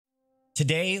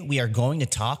Today, we are going to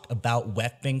talk about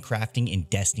weapon crafting in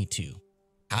Destiny 2,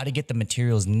 how to get the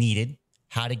materials needed,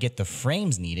 how to get the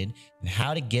frames needed, and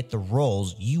how to get the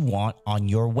rolls you want on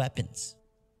your weapons.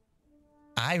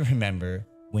 I remember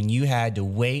when you had to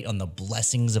wait on the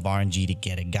blessings of RNG to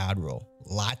get a god roll.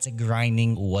 Lots of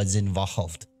grinding was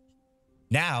involved.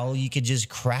 Now you could just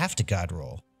craft a god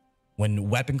roll. When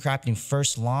weapon crafting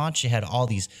first launched, it had all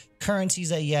these currencies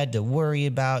that you had to worry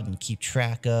about and keep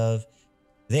track of.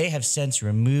 They have since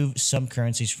removed some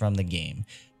currencies from the game,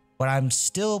 but I'm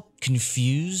still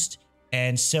confused,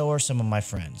 and so are some of my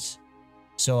friends.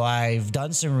 So I've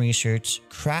done some research,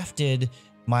 crafted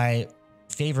my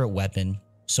favorite weapon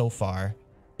so far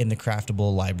in the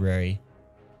craftable library,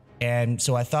 and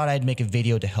so I thought I'd make a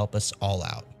video to help us all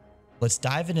out. Let's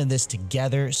dive into this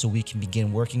together so we can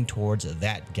begin working towards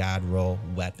that god roll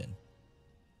weapon.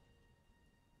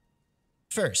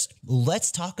 First, let's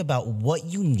talk about what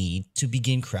you need to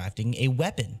begin crafting a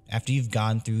weapon after you've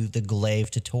gone through the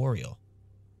glaive tutorial.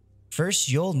 First,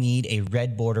 you'll need a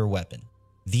red border weapon.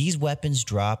 These weapons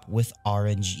drop with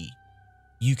RNG.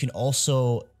 You can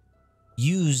also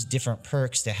use different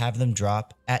perks to have them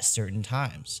drop at certain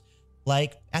times.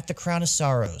 Like at the Crown of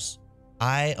Sorrows,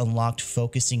 I unlocked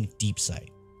Focusing Deep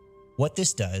Sight. What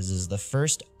this does is the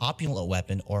first opulent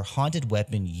weapon or haunted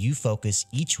weapon you focus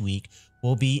each week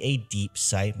will be a deep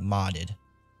sight modded.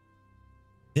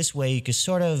 This way you can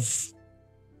sort of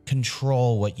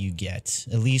control what you get,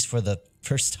 at least for the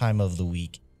first time of the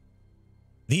week.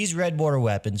 These red border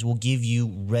weapons will give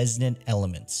you resonant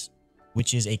elements,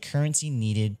 which is a currency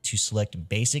needed to select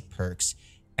basic perks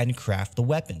and craft the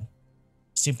weapon.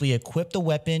 Simply equip the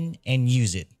weapon and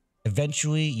use it.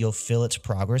 Eventually you'll fill its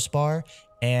progress bar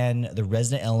and the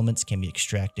resonant elements can be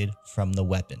extracted from the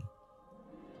weapon.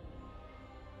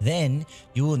 Then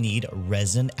you will need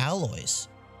resin alloys,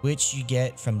 which you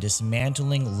get from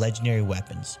dismantling legendary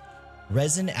weapons.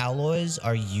 Resin alloys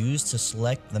are used to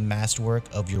select the masterwork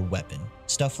of your weapon,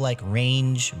 stuff like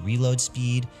range, reload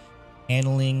speed,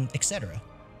 handling, etc.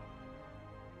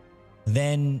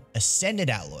 Then ascended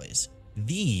alloys.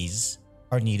 These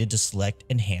are needed to select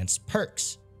enhanced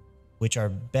perks, which are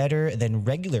better than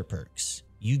regular perks.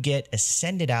 You get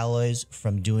ascended alloys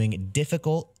from doing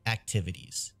difficult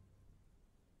activities.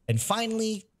 And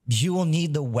finally, you will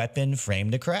need the weapon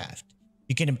frame to craft.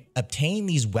 You can obtain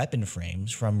these weapon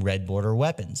frames from red border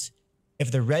weapons.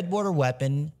 If the red border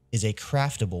weapon is a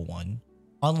craftable one,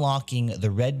 unlocking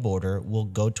the red border will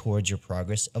go towards your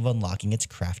progress of unlocking its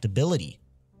craftability.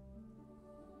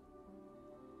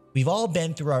 We've all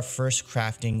been through our first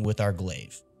crafting with our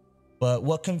glaive, but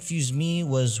what confused me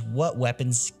was what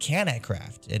weapons can I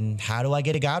craft and how do I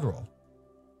get a god roll?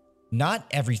 Not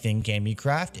everything can be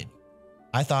crafted.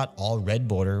 I thought all red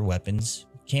border weapons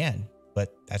can,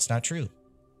 but that's not true.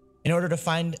 In order to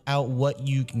find out what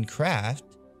you can craft,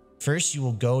 first you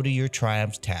will go to your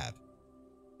Triumphs tab.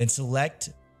 Then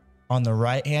select on the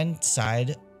right hand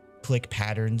side, click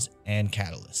Patterns and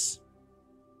Catalysts.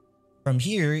 From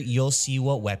here, you'll see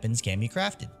what weapons can be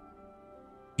crafted.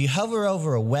 If you hover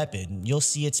over a weapon, you'll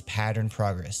see its pattern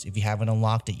progress if you haven't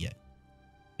unlocked it yet.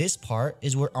 This part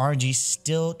is where RNG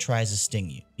still tries to sting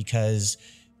you because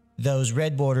those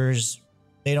red borders,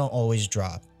 they don't always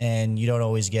drop and you don't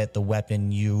always get the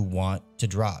weapon you want to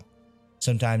drop.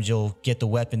 Sometimes you'll get the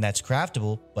weapon that's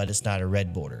craftable, but it's not a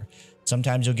red border.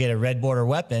 Sometimes you'll get a red border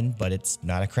weapon, but it's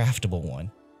not a craftable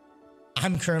one.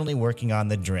 I'm currently working on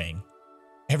the Drang.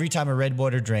 Every time a red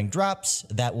border Drang drops,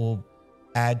 that will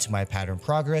add to my pattern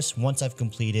progress once I've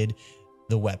completed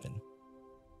the weapon.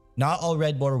 Not all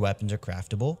red border weapons are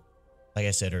craftable, like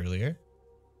I said earlier,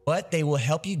 but they will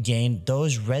help you gain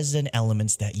those resin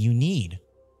elements that you need.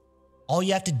 All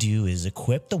you have to do is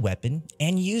equip the weapon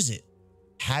and use it.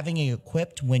 Having it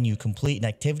equipped when you complete an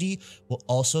activity will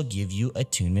also give you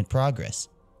attunement progress.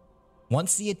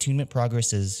 Once the attunement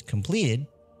progress is completed,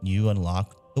 you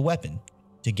unlock the weapon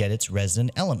to get its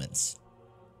resin elements.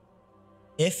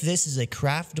 If this is a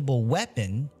craftable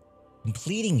weapon,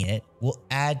 completing it will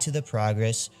add to the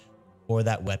progress for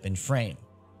that weapon frame.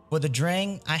 For the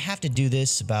Drang, I have to do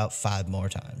this about 5 more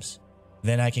times.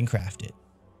 Then I can craft it.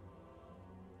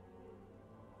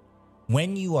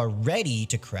 When you are ready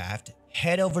to craft,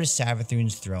 head over to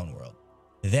Savathun's throne world,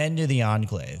 then to the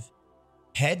Enclave.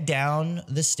 Head down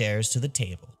the stairs to the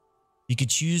table. You could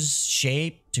choose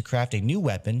Shape to craft a new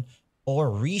weapon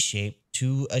or Reshape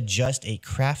to adjust a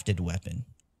crafted weapon.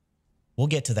 We'll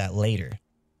get to that later.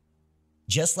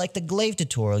 Just like the glaive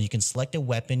tutorial, you can select a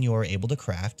weapon you are able to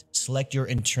craft, select your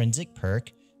intrinsic perk,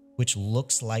 which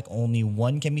looks like only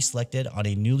one can be selected on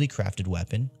a newly crafted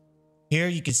weapon. Here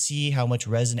you can see how much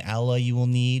resin alloy you will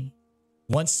need,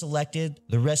 Once selected,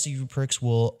 the rest of your perks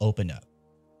will open up.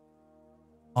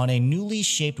 On a newly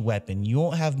shaped weapon, you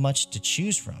won't have much to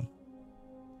choose from.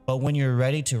 But when you're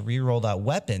ready to reroll that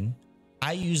weapon,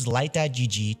 I use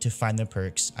light.gg to find the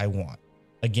perks I want.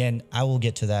 Again, I will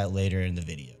get to that later in the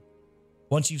video.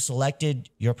 Once you've selected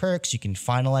your perks, you can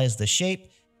finalize the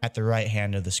shape at the right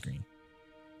hand of the screen.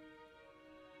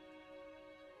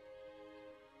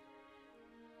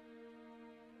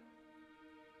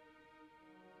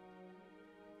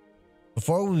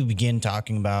 Before we begin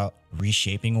talking about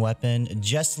reshaping a weapon,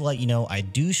 just to let you know, I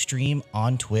do stream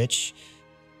on Twitch.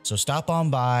 So stop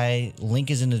on by, link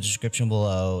is in the description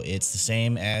below. It's the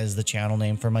same as the channel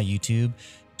name for my YouTube,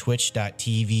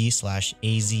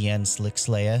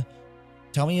 twitch.tv/AZNSlickSlaya.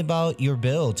 Tell me about your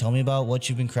build. Tell me about what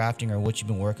you've been crafting or what you've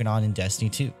been working on in Destiny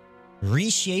 2.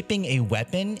 Reshaping a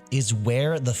weapon is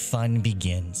where the fun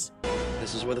begins.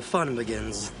 This is where the fun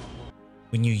begins.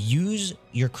 When you use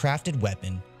your crafted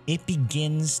weapon, it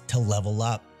begins to level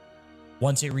up.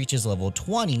 Once it reaches level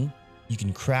 20, you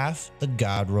can craft the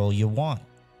god roll you want.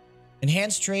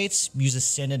 Enhanced traits use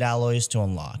ascended alloys to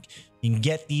unlock. You can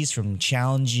get these from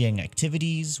challenging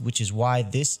activities, which is why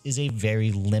this is a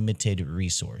very limited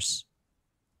resource.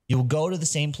 You'll go to the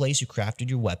same place you crafted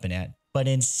your weapon at, but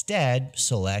instead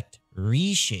select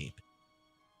Reshape.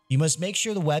 You must make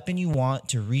sure the weapon you want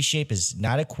to reshape is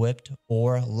not equipped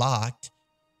or locked.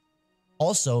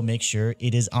 Also, make sure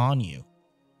it is on you.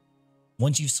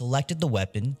 Once you've selected the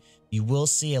weapon, you will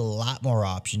see a lot more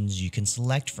options you can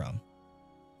select from.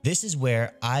 This is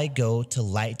where I go to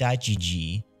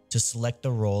light.gg to select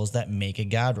the rolls that make a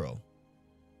god roll.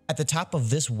 At the top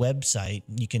of this website,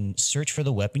 you can search for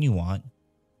the weapon you want.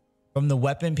 From the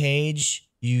weapon page,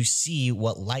 you see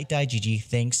what light.gg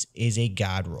thinks is a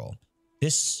god roll.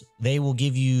 They will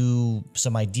give you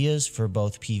some ideas for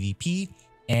both PvP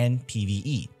and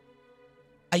PvE.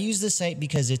 I use this site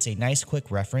because it's a nice quick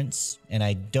reference and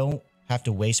I don't have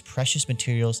to waste precious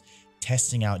materials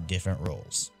testing out different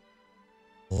rolls.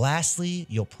 Lastly,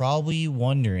 you're probably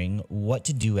wondering what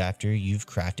to do after you've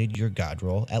crafted your god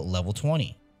roll at level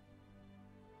 20.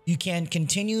 You can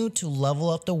continue to level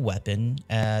up the weapon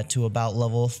to about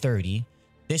level 30.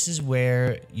 This is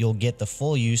where you'll get the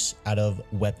full use out of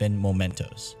weapon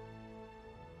Momentos.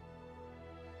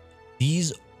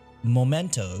 These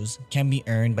Momentos can be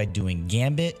earned by doing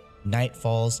Gambit,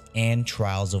 Nightfalls, and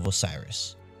Trials of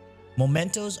Osiris.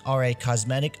 Mementos are a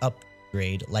cosmetic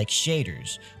upgrade like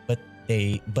shaders, but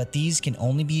these can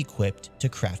only be equipped to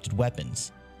crafted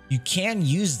weapons. You can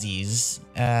use these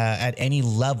at any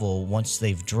level once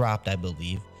they've dropped, I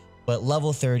believe, but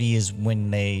level 30 is when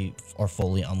they are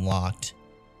fully unlocked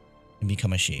and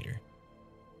become a shader.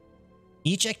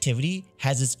 Each activity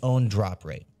has its own drop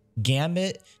rate.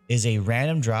 Gambit is a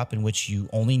random drop in which you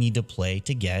only need to play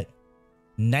to get.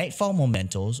 Nightfall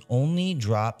Mementos only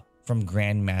drop from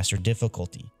Grandmaster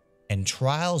difficulty, and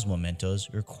Trials Mementos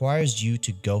requires you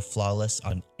to go flawless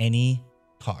on any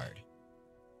card.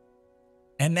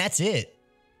 And that's it.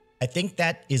 I think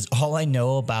that is all I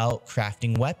know about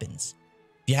crafting weapons.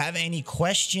 If you have any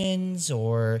questions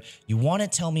or you want to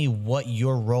tell me what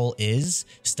your role is,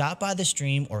 stop by the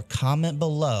stream or comment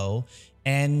below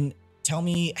and tell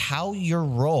me how your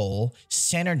role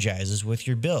synergizes with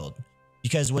your build.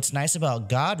 Because what's nice about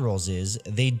god rolls is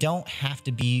they don't have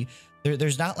to be,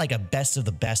 there's not like a best of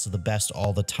the best of the best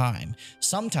all the time.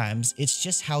 Sometimes it's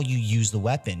just how you use the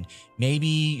weapon. Maybe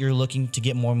you're looking to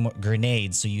get more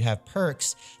grenades, so you have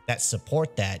perks that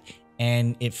support that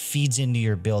and it feeds into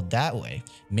your build that way.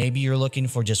 Maybe you're looking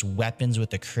for just weapons with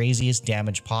the craziest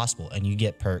damage possible and you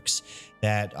get perks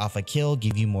that off a kill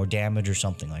give you more damage or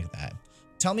something like that.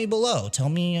 Tell me below, tell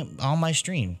me on my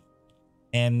stream.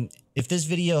 And if this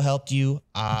video helped you,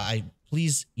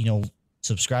 please,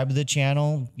 subscribe to the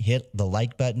channel, hit the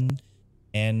like button,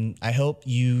 and I hope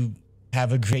you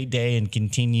have a great day and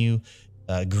continue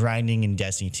grinding in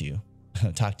Destiny 2.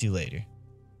 Talk to you later.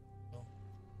 Fall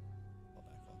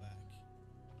back.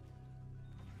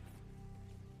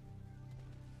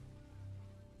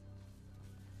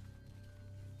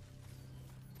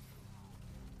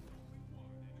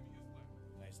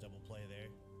 Nice double play there.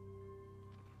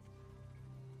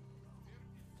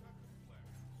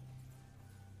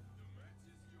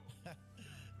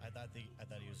 I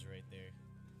thought he was right there.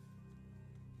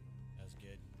 That was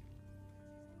good.